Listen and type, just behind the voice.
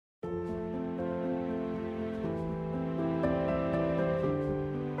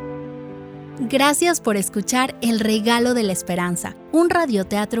Gracias por escuchar El Regalo de la Esperanza, un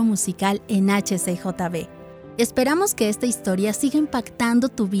radioteatro musical en HCJB. Esperamos que esta historia siga impactando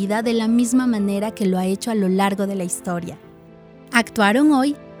tu vida de la misma manera que lo ha hecho a lo largo de la historia. Actuaron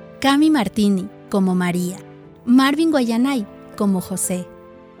hoy Cami Martini como María, Marvin Guayanay como José,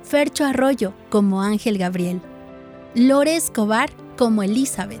 Fercho Arroyo como Ángel Gabriel, Lore Escobar como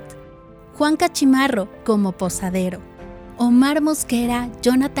Elizabeth, Juan Cachimarro como Posadero, Omar Mosquera,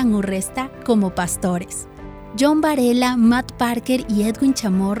 Jonathan Urresta como Pastores, John Varela, Matt Parker y Edwin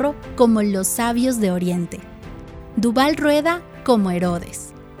Chamorro como Los Sabios de Oriente, Duval Rueda como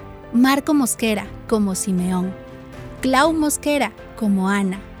Herodes, Marco Mosquera como Simeón, Clau Mosquera como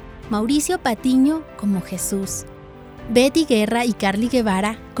Ana, Mauricio Patiño como Jesús, Betty Guerra y Carly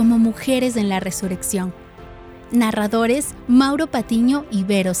Guevara como Mujeres en la Resurrección. Narradores Mauro Patiño y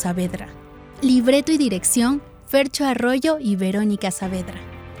Vero Saavedra. Libreto y dirección Fercho Arroyo y Verónica Saavedra.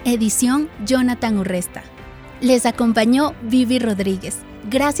 Edición Jonathan Urresta. Les acompañó Vivi Rodríguez.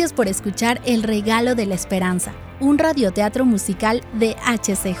 Gracias por escuchar El Regalo de la Esperanza, un radioteatro musical de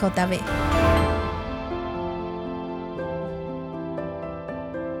HCJB.